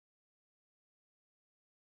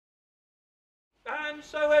And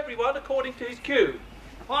so everyone according to his cue.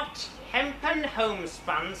 What hempen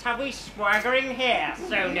homespuns have we swaggering here,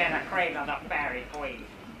 so near the cradle of the fairy queen?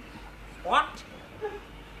 What?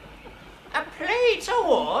 A play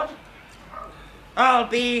toward? I'll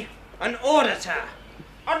be an auditor.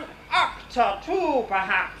 An actor too,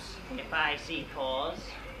 perhaps, if I see cause.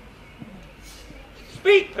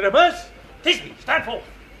 Speak, Pyramus! Tisby, stand forth!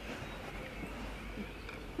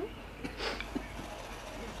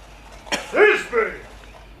 Tisby!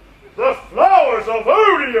 The flowers of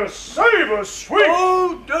odious savour sweet!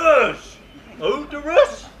 Odors!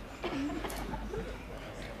 Odorous?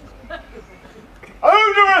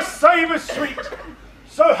 Odorous savour sweet!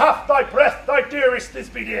 So hath thy breath, thy dearest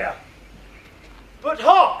Tisby dear. But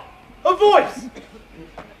hark! A voice!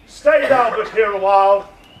 Stay thou but here a while,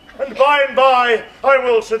 and by I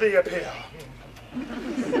will to thee appear.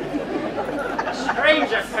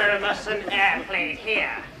 Stranger Pyramus and air played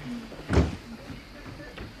here.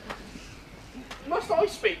 Must I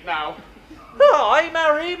speak now? Aye,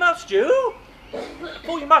 marry, must you?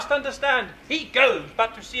 For you must understand, he goes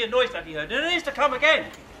but to see a noise that he heard, and is to come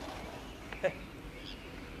again.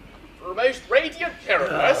 For most radiant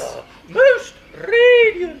Pyramus. Most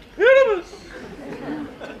radiant Pyramus!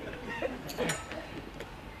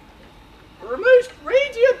 For most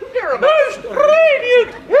radiant Pyramus. Most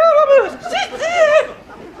radiant Pyramus! Sit there!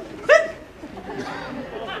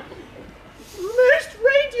 Most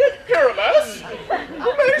radiant Pyramus,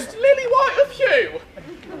 most lily white of hue,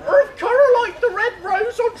 or of colour like the red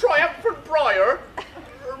rose or triumphant briar,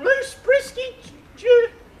 or most frisky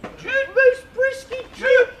most frisky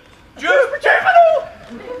juvenile,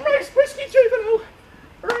 most frisky juvenile,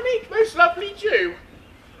 or an eke most lovely Jew,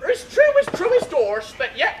 or as truest horse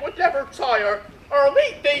that yet would never tire, or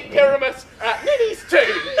meet thee, Pyramus, at Ninny's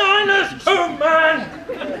tomb. Ninny's tomb, man!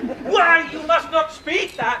 Why, you must not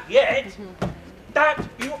speak that yet. That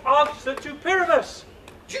you answer to Pyramus.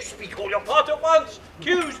 You speak all your part at once,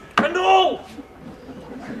 cues and all.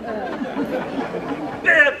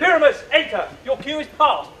 There, Pyramus, enter. Your cue is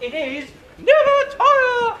past. It is never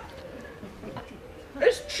tire.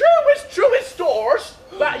 As truest horse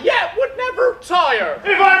that yet would never tire.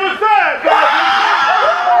 If I was there!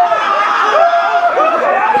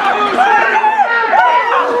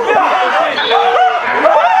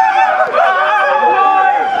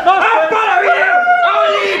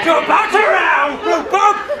 Bounce around, through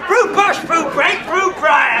bog, through bush, through brake, through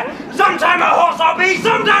briar. Sometime a horse I'll be,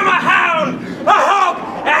 sometime a hound, a hog,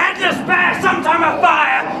 a headless bear, sometime a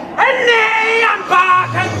fire, and neigh and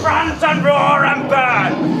bark and grunt and roar and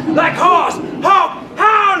burn, like horse, hog,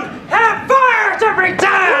 hound, and fire at every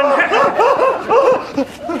turn.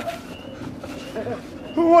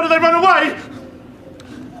 Why do they run away?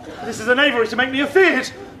 This is an aviary to make me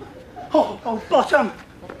afeard. Oh, Bottom,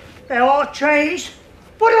 thou art changed.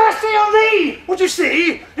 What do I see on thee? What do you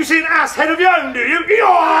see? You see an ass head of your own, do you?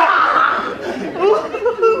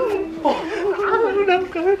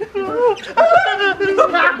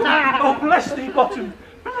 Oh, bless thee, Bottom.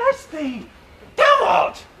 Bless thee. Thou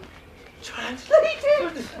art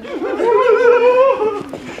translated.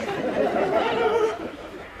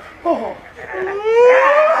 Oh.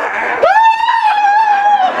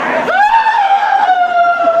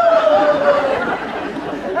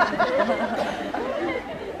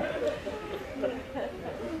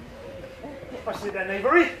 I see their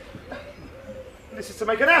knavery. This is to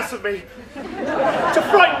make an ass of me. To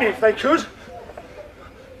frighten me if they could.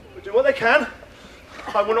 But do what they can.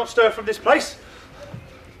 I will not stir from this place.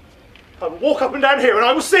 I will walk up and down here and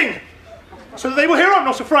I will sing. So that they will hear I'm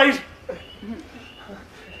not afraid.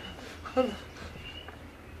 The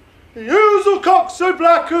ouzel cock so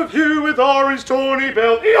black of hue with orange tawny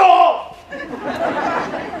bell. Eeyore!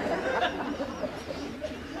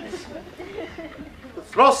 The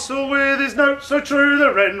throstle with his note so true,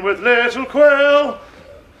 the wren with little quill.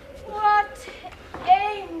 What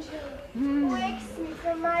angel wakes me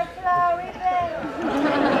from my flowery bed?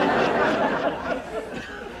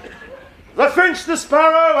 The finch, the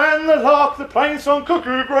sparrow, and the lark, the plain song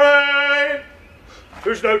cuckoo grey,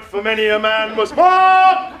 whose note for many a man was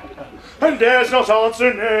marked, and dares not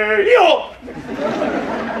answer nay. Eeyore!